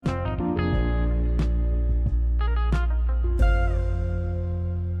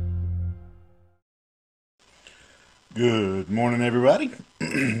Good morning, everybody.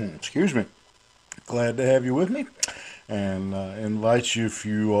 Excuse me. Glad to have you with me, and invite you if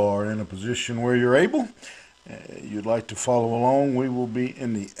you are in a position where you're able. You'd like to follow along. We will be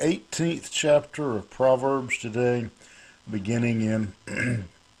in the 18th chapter of Proverbs today, beginning in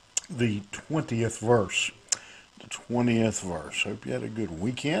the 20th verse. The 20th verse. Hope you had a good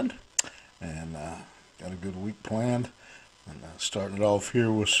weekend and got a good week planned. And starting it off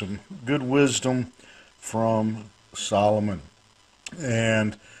here with some good wisdom from Solomon.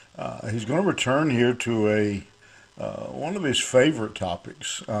 And he's going to return here to a one of his favorite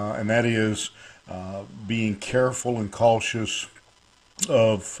topics, and that is being careful and cautious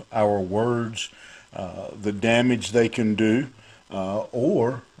of our words, the damage they can do,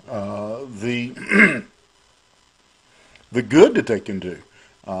 or the the good that they can do.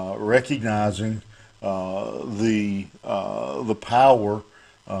 Recognizing the power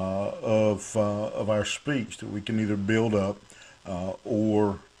of our speech, that we can either build up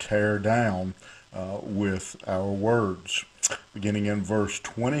or tear down with our words. Beginning in verse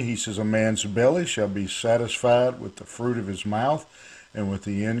 20, he says, "A man's belly shall be satisfied with the fruit of his mouth, and with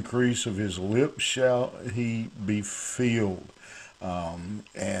the increase of his lips shall he be filled."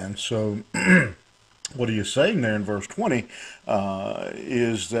 And so, what he is saying there in verse 20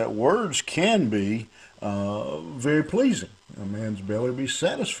 is that words can be very pleasing. A man's belly will be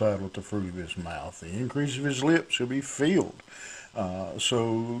satisfied with the fruit of his mouth. The increase of his lips shall be filled.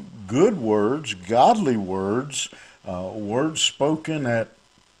 So good words, godly words, words spoken at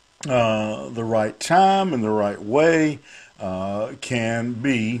the right time and the right way can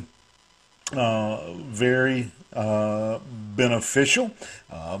be very beneficial,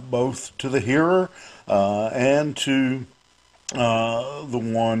 both to the hearer and to the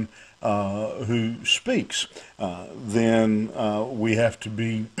one who speaks. Then we have to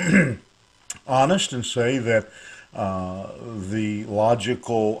be honest and say that the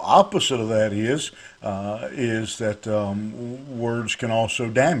logical opposite of that is that words can also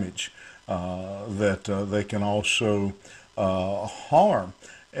damage, that they can also harm,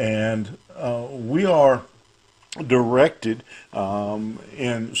 and we are directed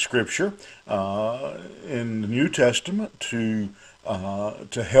in Scripture, in the New Testament, to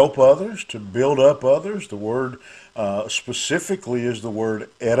help others, to build up others. The word specifically is the word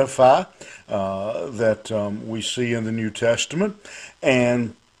edify that we see in the New Testament,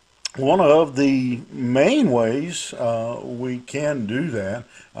 and one of the main ways we can do that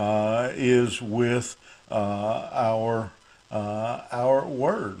is with our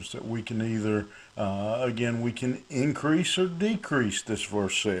words, that we can either again, we can increase or decrease, this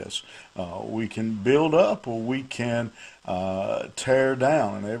verse says. We can build up or we can tear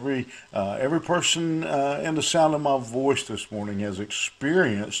down. And every person in the sound of my voice this morning has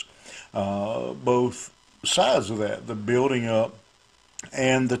experienced both sides of that, the building up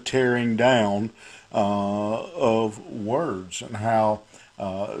and the tearing down of words, and how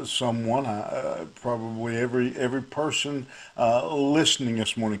someone, probably every person listening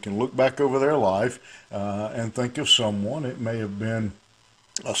this morning, can look back over their life and think of someone. It may have been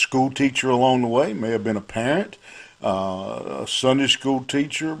a school teacher along the way, may have been a parent, a Sunday school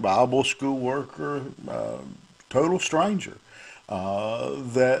teacher, Bible school worker, total stranger,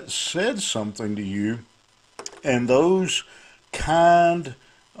 that said something to you, and those kind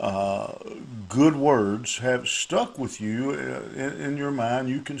good words have stuck with you in your mind.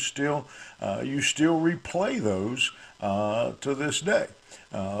 You can still replay those to this day.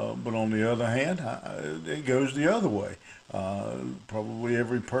 But on the other hand, it goes the other way. Probably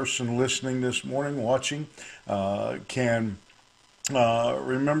every person listening this morning, watching, can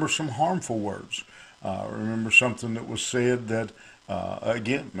remember some harmful words. Remember something that was said that,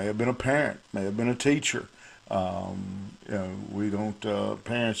 again, may have been a parent, may have been a teacher. We don't,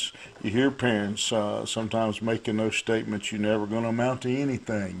 parents, you hear parents sometimes making those statements: "You're never going to amount to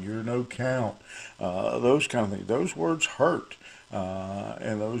anything, you're no count," those kind of things. Those words hurt,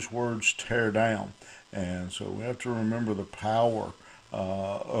 and those words tear down. And so we have to remember the power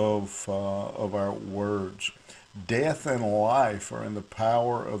of our words. "Death and life are in the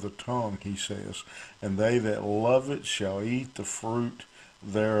power of the tongue," he says, "and they that love it shall eat the fruit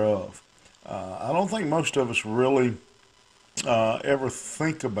thereof." I don't think most of us really ever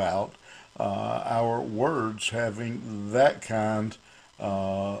think about our words having that kind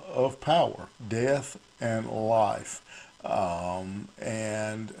of power, death and life.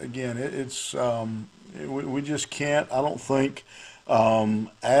 And again, we just can't, I don't think,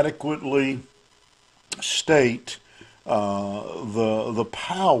 adequately state the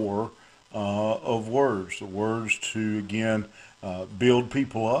power of words. The words to, again, build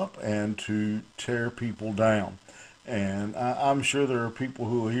people up and to tear people down. And I'm sure there are people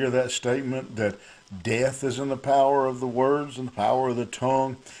who will hear that statement that death is in the power of the words and the power of the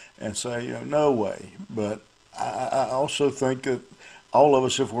tongue and say, no way. But I also think that all of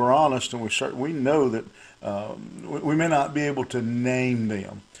us, if we're honest, and we know that we may not be able to name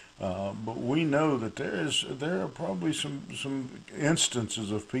them, but we know that there are probably some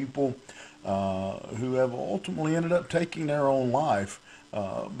instances of people who have ultimately ended up taking their own life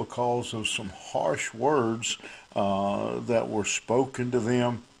because of some harsh words that were spoken to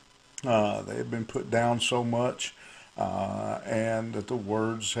them. They had been put down so much, and that the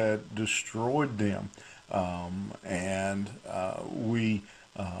words had destroyed them. And we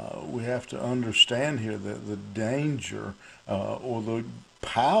have to understand here that the danger or the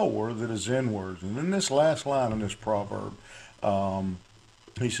power that is in words. And in this last line in this proverb,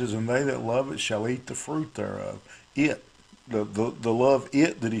 he says, "And they that love it shall eat the fruit thereof." It, the love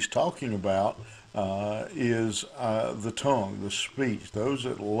it that he's talking about is the tongue, the speech. Those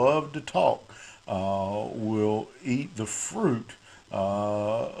that love to talk will eat the fruit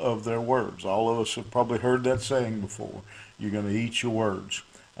of their words. All of us have probably heard that saying before. You're going to eat your words.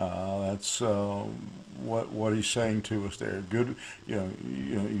 That's what he's saying to us there. Good,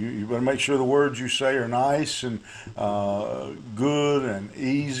 you better make sure the words you say are nice and good and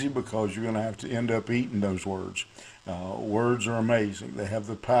easy, because you're going to have to end up eating those words. Words are amazing. They have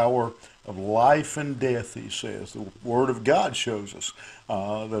the power of life and death, he says. The Word of God shows us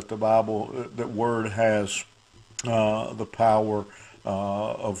that that Word has the power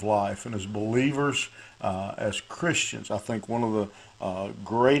of life. And as believers, as Christians, I think one of the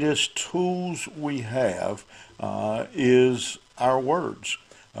greatest tools we have is our words.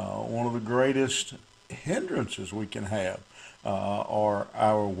 One of the greatest hindrances we can have are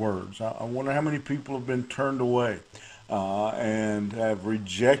our words. I wonder how many people have been turned away and have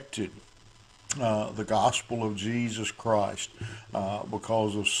rejected the gospel of Jesus Christ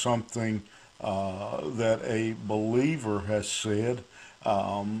because of something that a believer has said,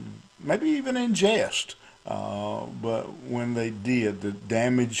 maybe even in jest. But when they did, the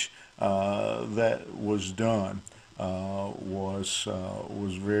damage that was done was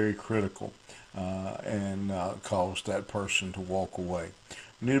very critical and caused that person to walk away.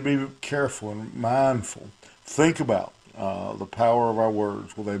 We need to be careful and mindful. Think about the power of our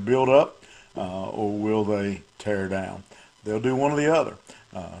words. Will they build up or will they tear down? They'll do one or the other.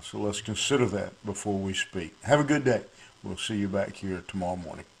 So let's consider that before we speak. Have a good day. We'll see you back here tomorrow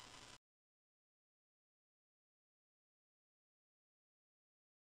morning.